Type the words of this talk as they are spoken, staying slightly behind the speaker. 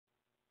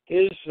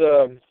his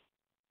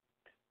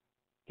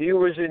he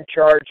was in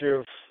charge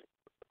of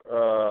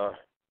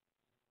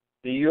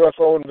the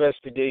UFO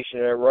investigation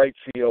at Wright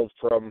Field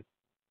from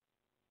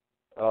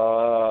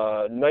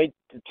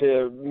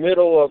to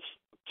middle of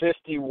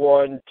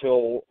 51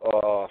 till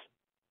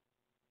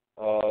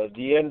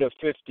the end of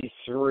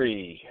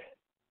 53.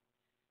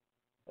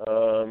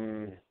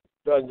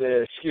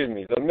 Excuse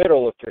me, the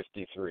middle of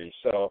 53.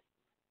 So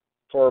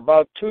for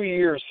about 2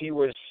 years, he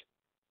was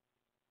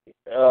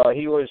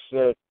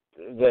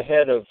the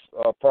head of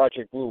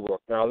Project Blue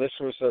Book. Now, this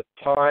was a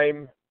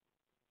time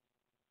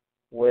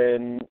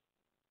when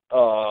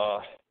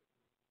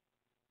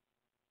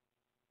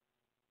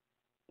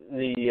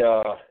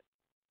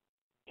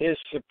his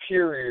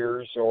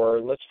superiors, or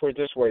let's put it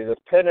this way, the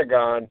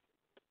Pentagon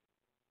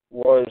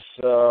was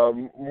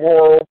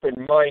more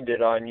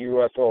open-minded on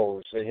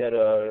UFOs. They had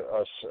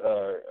a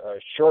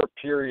short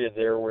period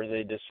there where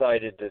they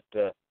decided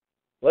that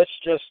let's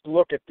just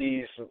look at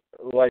these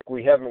like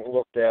we haven't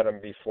looked at them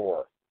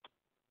before.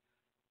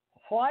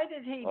 Why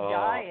did he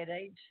die at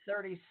age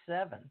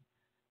 37?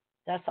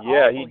 That's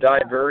yeah, he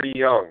died very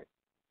young.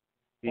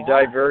 He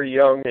died very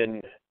young,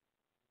 and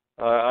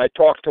I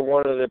talked to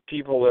one of the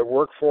people that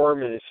worked for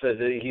him, and it said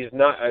that he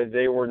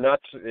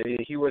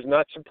was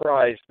not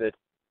surprised that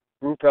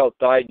Ruppelt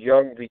died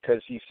young,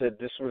 because he said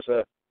this was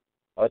a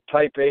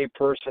type A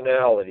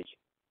personality.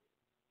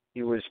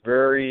 He was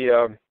very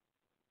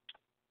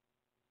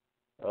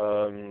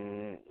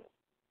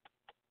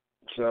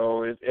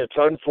so it's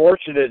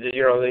unfortunate that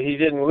that he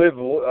didn't live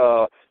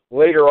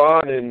later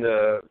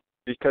on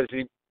because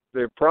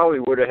they probably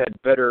would have had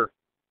better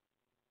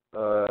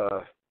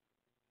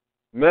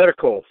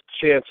medical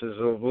chances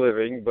of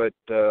living, but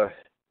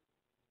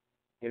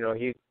he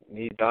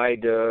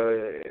died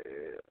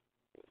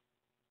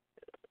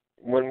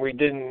when we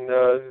didn't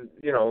have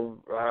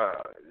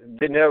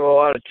a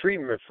lot of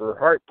treatment for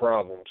heart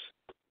problems.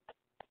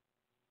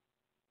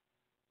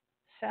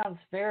 Sounds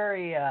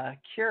very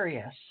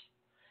curious.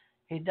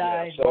 He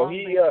died in Long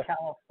Beach,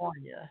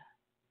 California.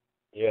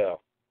 Yeah.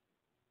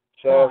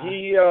 So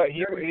he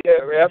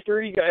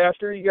after he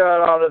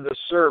got out of the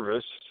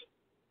service,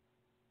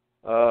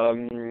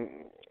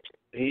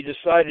 he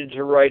decided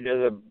to write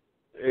a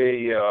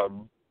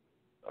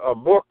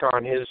book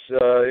on his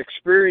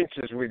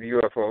experiences with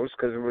UFOs,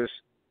 because it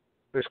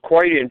was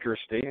quite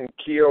interesting.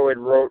 Keogh had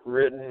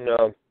written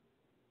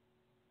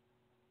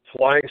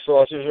Flying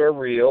Saucers Are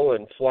Real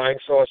and Flying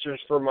Saucers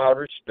from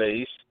Outer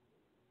Space,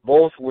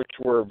 both which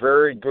were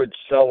very good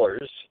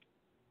sellers.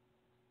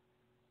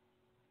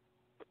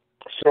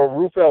 So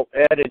Ruppelt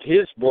added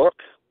his book,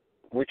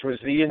 which was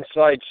The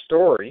Inside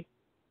Story,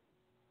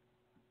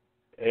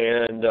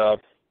 and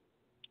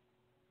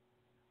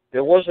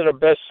it wasn't a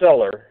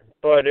bestseller,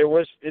 but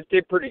it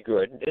did pretty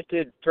good. It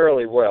did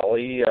fairly well.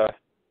 He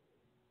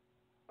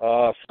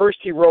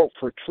first he wrote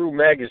for True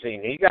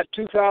Magazine. He got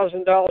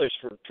 $2,000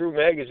 for True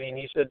Magazine.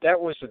 He said that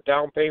was the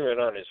down payment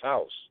on his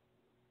house.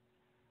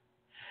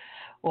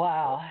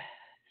 Wow.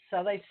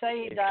 So they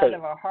say he died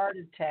of a heart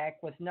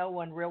attack with no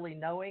one really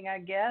knowing, I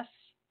guess,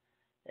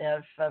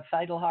 if a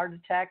fatal heart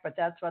attack, but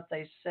that's what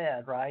they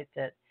said, right?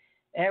 That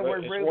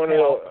Edward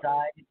Ruppelt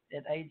died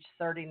at age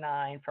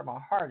 39 from a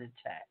heart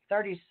attack.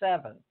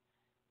 37.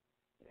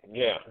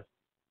 Yeah.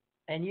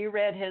 And you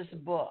read his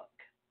book,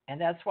 and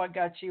that's what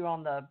got you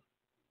on the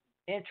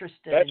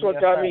interested. That's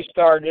what got me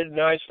started, and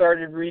I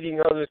started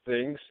reading other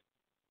things.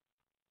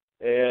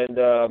 And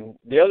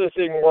the other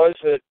thing was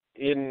that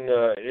in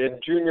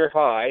junior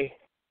high,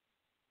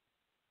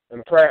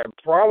 and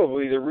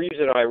probably the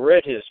reason I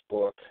read his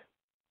book,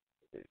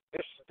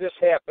 this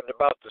happened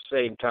about the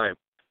same time.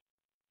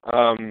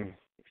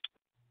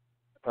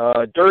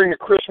 During the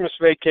Christmas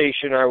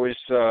vacation,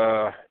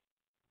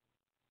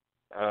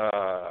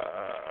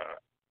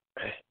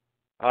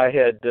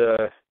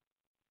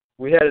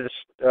 we had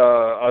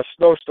a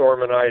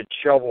snowstorm, and I had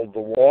shoveled the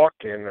walk,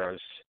 and I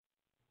was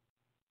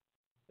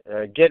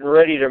getting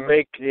ready to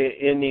make,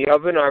 in the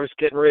oven, I was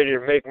getting ready to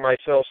make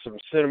myself some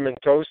cinnamon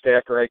toast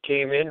after I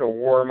came in to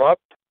warm up.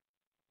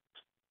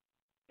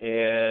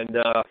 And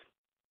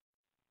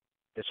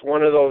it's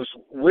one of those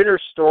winter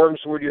storms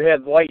where you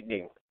had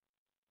lightning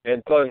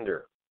and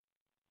thunder.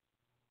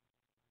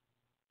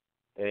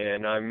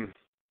 And I'm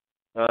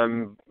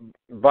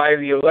by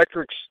the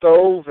electric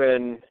stove,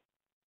 and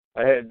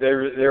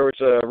there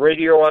was a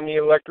radio on the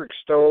electric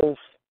stove,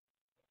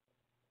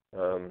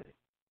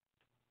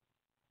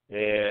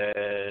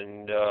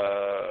 and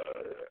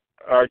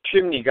our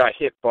chimney got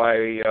hit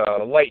by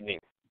lightning.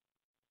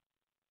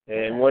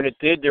 And when it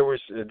did, there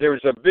was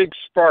a big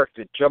spark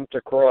that jumped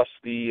across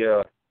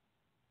the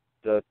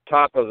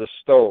top of the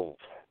stove,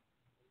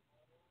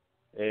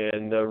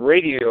 and the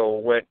radio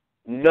went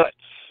nuts,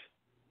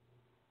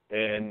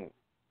 and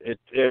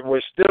it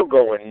was still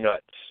going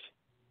nuts.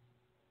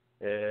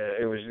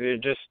 It was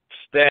just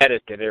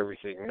static and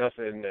everything.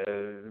 Nothing.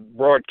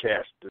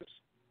 Broadcast was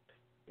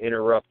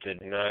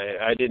interrupted, and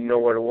I didn't know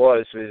what it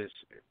was.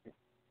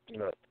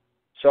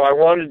 So I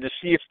wanted to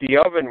see if the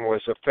oven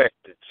was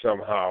affected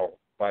somehow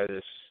by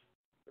this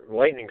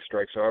lightning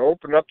strike. So I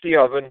open up the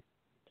oven,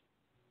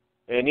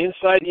 and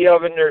inside the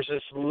oven there's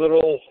this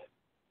little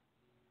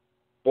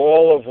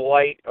ball of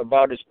light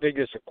about as big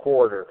as a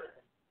quarter,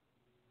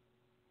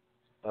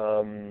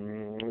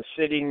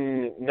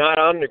 sitting not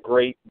on the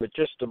grate but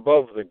just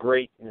above the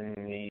grate in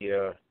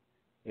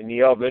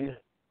the oven.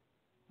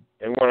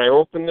 And when I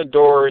opened the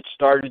door, it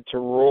started to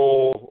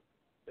roll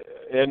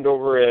end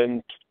over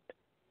end.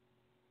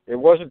 It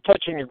wasn't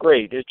touching the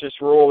grate; it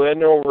just rolled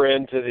end over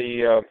end to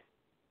the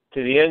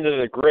end of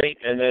the grate,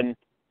 and then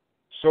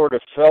sort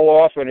of fell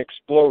off and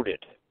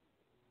exploded.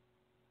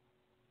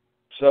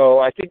 So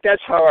I think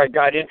that's how I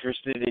got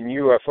interested in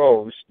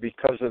UFOs,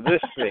 because of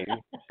this thing.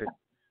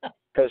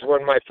 Because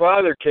when my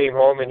father came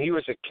home, and he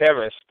was a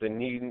chemist,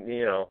 and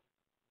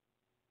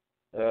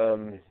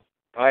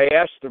I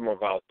asked him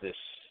about this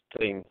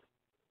thing.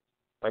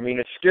 I mean,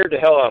 it scared the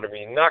hell out of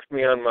me. It knocked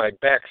me on my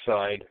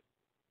backside.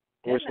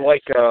 It was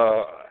like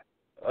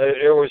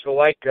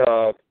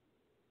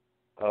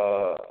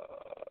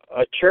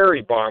a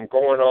cherry bomb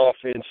going off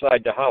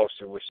inside the house.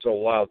 It was so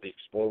loud, the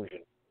explosion.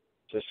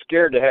 So it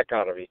scared the heck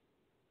out of me.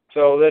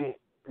 So then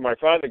my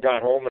father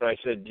got home, and I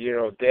said,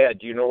 Dad,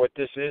 do you know what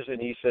this is? And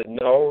he said,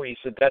 no. He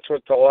said, that's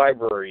what the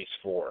library's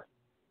for.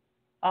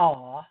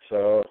 Oh.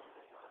 So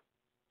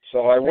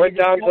I went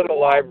down to the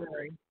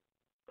library.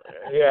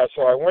 Yeah,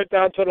 so I went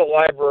down to the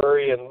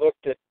library and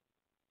looked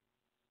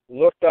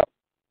up.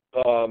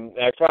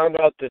 I found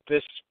out that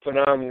this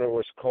phenomenon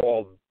was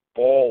called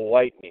ball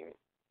lightning.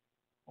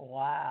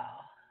 Wow.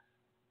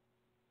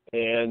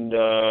 And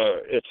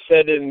it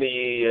said in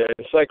the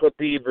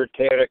Encyclopedia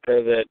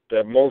Britannica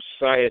that most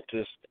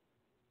scientists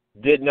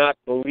did not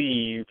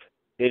believe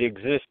it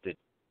existed.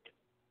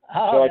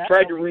 Oh, so I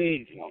tried to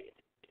read.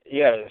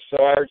 Yeah,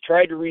 so I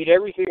tried to read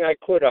everything I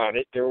could on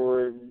it. There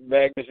were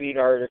magazine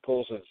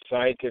articles and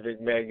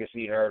scientific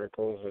magazine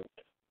articles and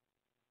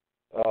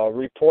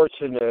reports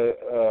in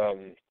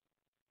the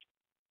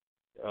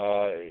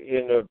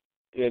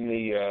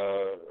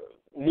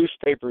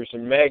newspapers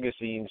and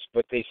magazines,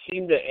 but they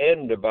seemed to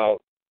end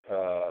about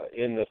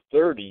in the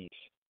 30s.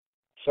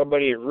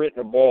 Somebody had written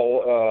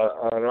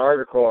an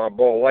article on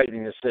ball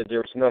lightning that said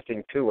there was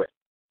nothing to it.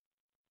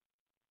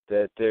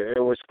 That it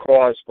was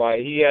caused by,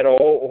 he had a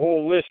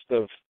whole list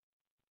of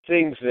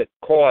things that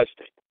caused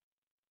it.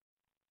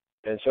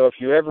 And so if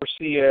you ever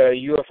see a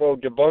UFO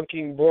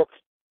debunking book,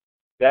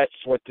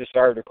 that's what this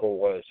article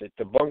was. It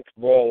debunked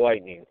ball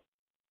lightning.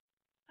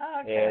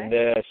 Okay. And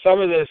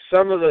some of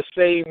the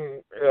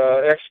same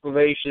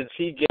explanations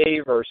he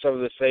gave are some of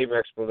the same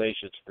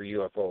explanations for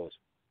UFOs.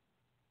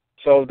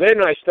 So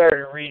then I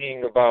started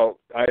reading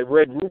I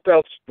read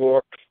Ruppelt's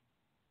book,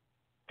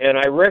 and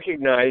I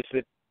recognized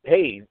that,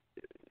 hey,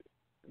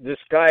 this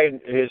guy,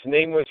 his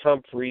name was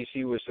Humphreys.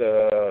 He was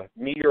a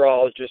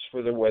meteorologist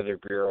for the Weather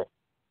Bureau.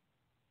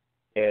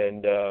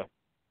 And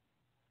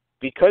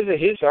because of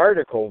his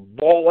article,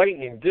 ball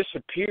lightning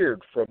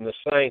disappeared from the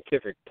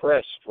scientific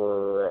press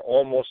for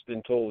almost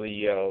until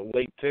the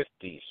late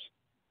 50s.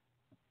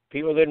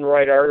 People didn't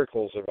write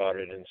articles about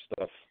it and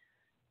stuff.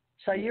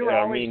 So you were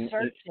always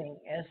searching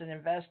as an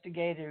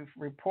investigative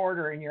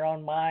reporter in your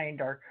own mind,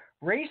 or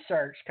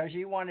research, because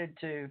you wanted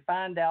to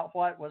find out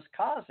what was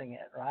causing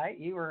it, right?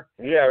 You were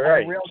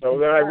right. So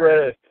then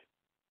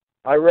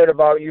I read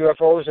about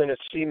UFOs, and it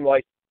seemed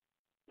like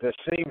the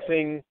same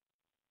thing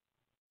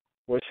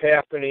was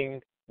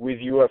happening with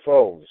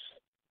UFOs.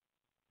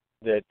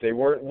 That they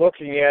weren't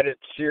looking at it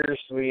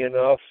seriously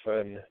enough,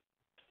 and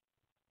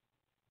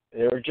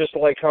they were just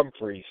like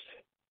Humphreys.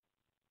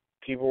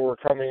 People were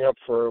coming up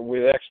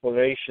with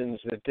explanations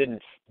that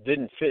didn't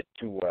fit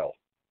too well.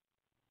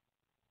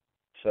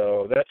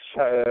 So that's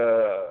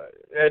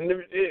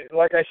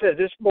like I said,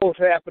 this both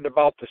happened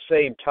about the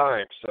same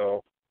time.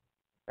 So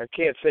I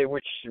can't say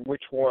which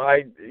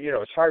one.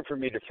 It's hard for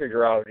me to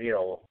figure out.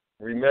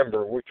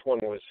 Remember which one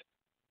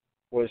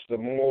was the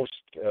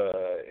most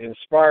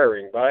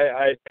inspiring. But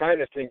I kind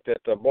of think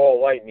that the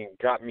ball lightning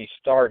got me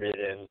started,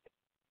 and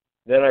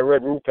then I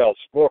read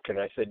Ruppelt's book, and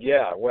I said,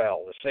 yeah,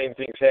 well, the same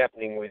thing's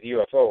happening with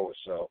UFOs.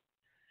 So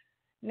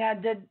now,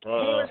 he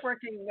was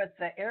working with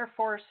the Air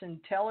Force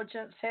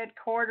Intelligence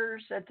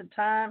Headquarters at the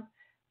time?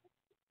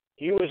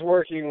 He was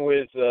working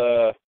with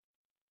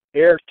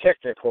Air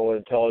Technical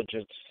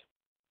Intelligence,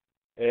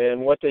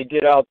 and what they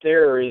did out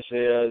there is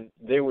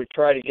they would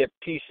try to get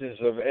pieces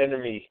of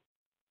enemy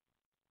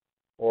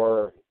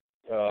or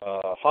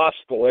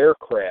hostile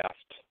aircraft,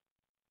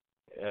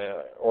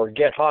 or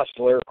get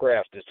hostile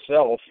aircraft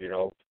itself,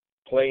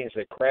 planes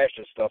that crash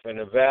and stuff, and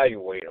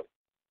evaluate them.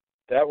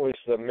 That was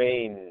the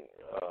main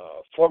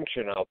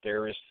function out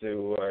there, is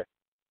to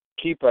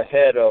keep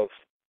ahead of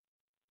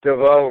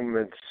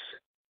developments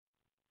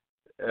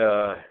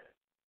that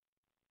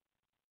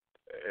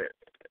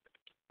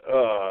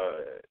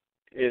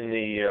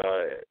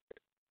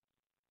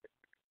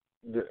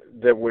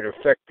would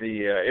affect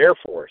the Air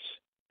Force.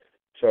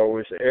 So it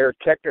was Air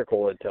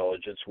Technical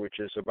Intelligence, which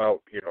is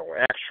about,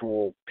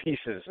 actual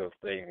pieces of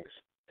things.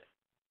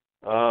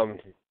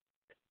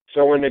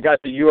 So when they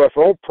got the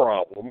UFO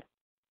problem,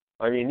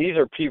 I mean, these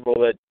are people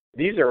that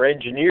these are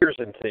engineers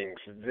and things.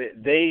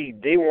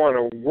 They want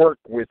to work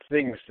with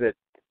things that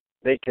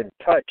they can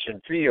touch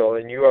and feel,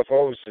 and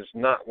UFOs is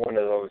not one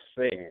of those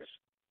things.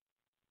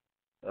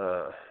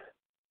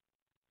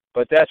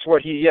 But that's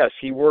what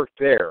he worked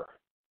there.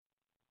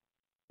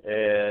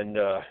 And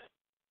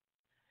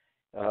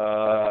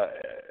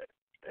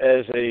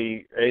as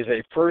a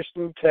first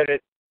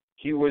lieutenant,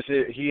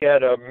 he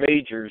had a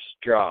major's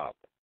job,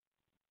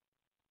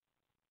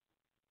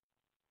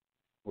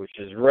 which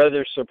is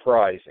rather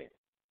surprising.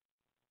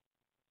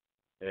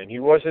 And he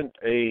wasn't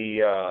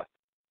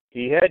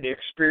he had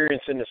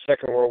experience in the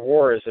Second World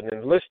War as an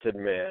enlisted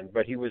man,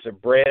 but he was a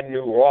brand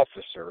new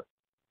officer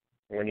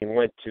when he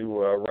went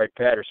to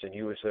Wright-Patterson.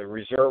 He was a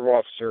reserve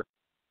officer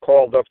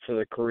called up for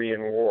the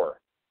Korean War.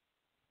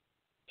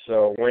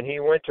 So when he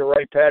went to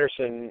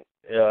Wright-Patterson,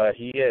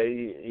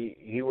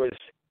 he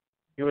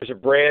was a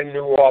brand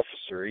new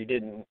officer.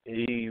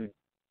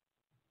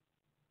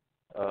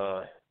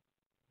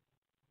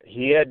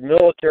 He had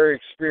military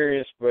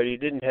experience, but he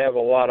didn't have a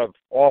lot of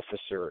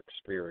officer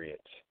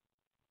experience.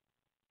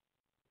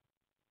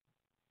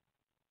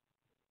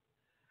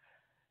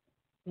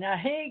 Now,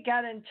 he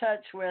got in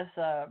touch with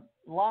a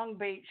Long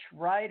Beach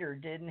writer,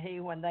 didn't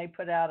he, when they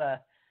put out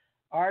a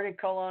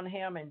article on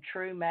him in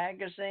True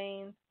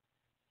magazine?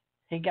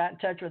 He got in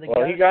touch with he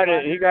got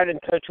in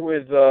touch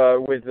with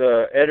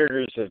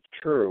editors of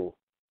True.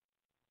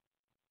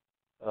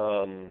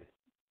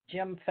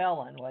 Jim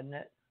Fallon, wasn't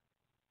it?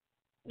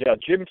 Yeah,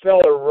 Jim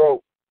Feller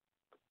wrote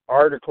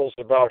articles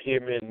about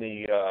him in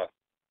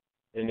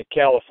the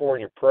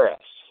California Press.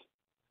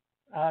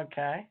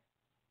 Okay.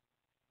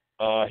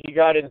 He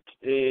got in,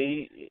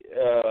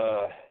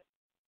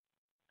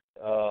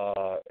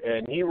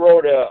 and he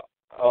wrote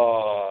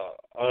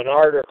an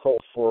article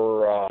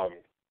for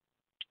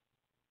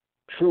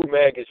True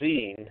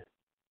magazine,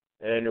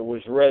 and it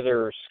was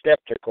rather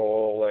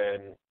skeptical,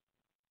 and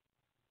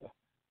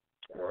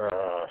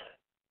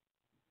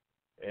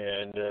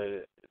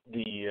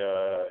the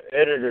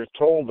editor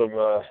told him,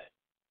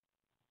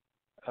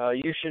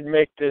 you should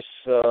make this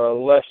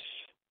less.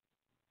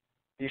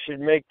 You should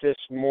make this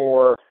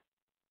more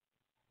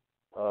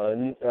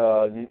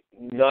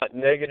not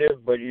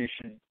negative, but you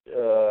should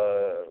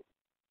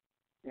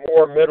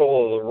more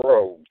middle of the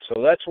road.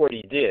 So that's what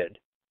he did.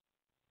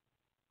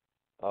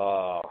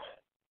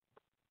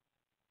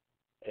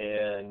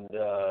 And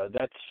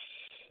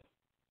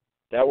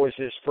that was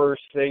his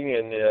first thing,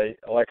 and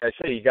like I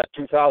said, he got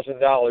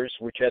 $2,000,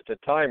 which at the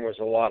time was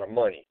a lot of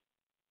money.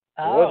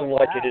 It wasn't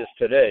like it is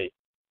today.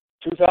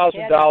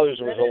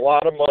 $2,000 was a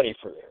lot of money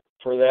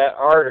for that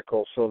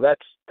article, so that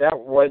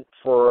went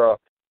for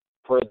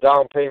a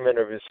down payment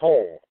of his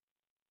home,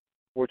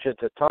 which at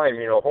the time,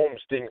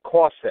 homes didn't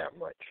cost that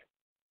much.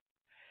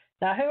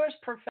 Now, who is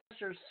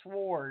Professor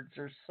Swords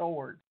or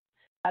Sword?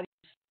 How do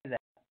you say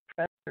that?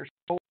 Professor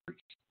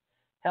Swords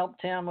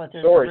helped him with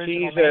his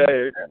original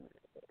manuscript.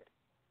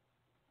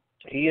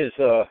 He is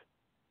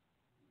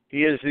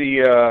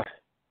the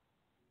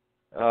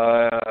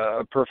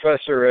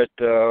professor at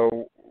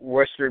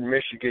Western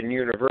Michigan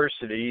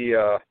University.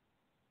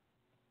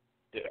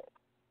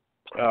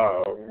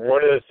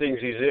 One of the things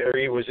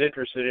he was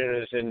interested in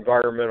is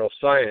environmental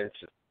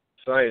sciences.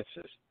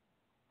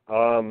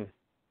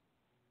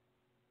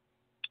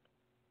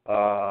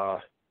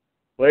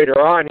 Later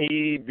on,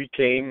 he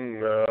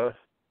became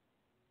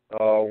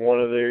one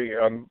of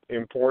the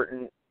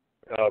important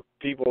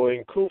people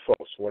in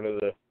CUFOS.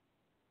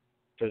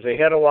 Because they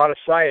had a lot of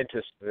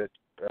scientists that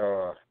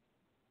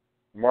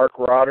Mark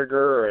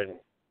Rodiger and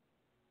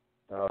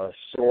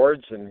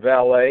Swords and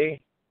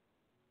Valet.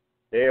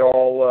 They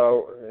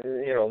all,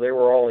 they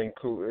were all in,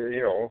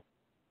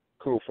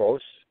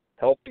 CUFOS,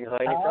 helping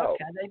Hynek out.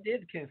 Okay, they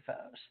did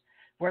CUFOS.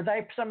 Were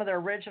they some of the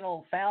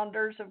original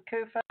founders of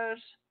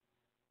CUFOS?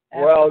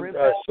 Well,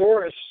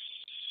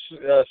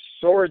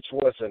 Swords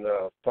wasn't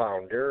a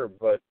founder,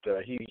 but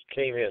he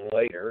came in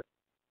later.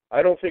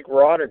 I don't think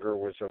Rodiger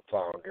was a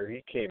founder.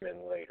 He came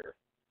in later.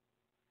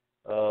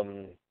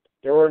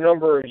 There were a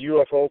number of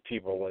UFO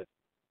people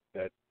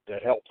that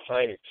helped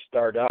Hynek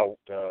start out.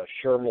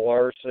 Sherm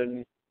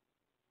Larson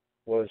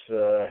was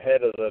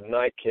head of the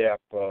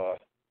NICAP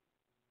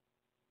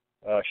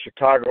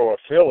Chicago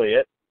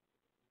affiliate,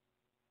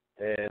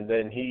 and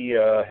then he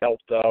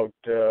helped out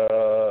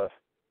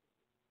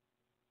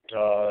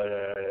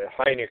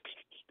Hynek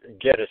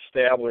get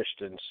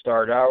established and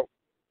start out.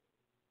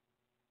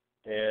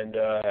 And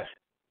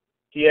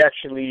he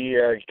actually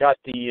got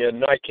the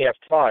NICAP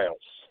files.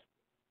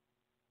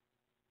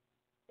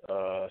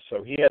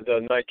 So he had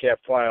the NICAP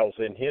files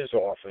in his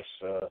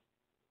office.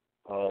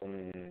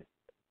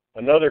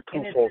 Another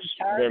CUFOS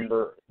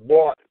member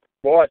bought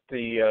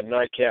the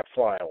NICAP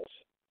files.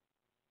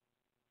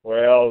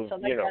 Well, so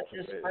they got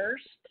this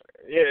first?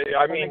 Yeah,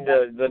 I mean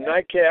the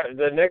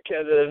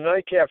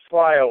NICAP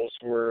files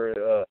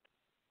were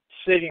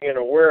sitting in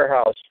a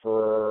warehouse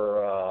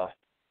for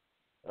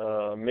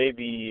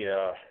maybe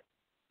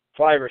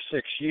 5 or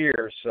 6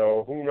 years.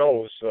 So who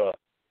knows? Oh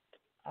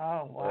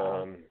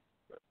wow!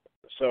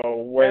 So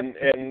when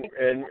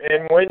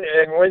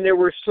when they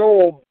were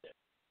sold,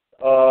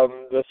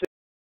 the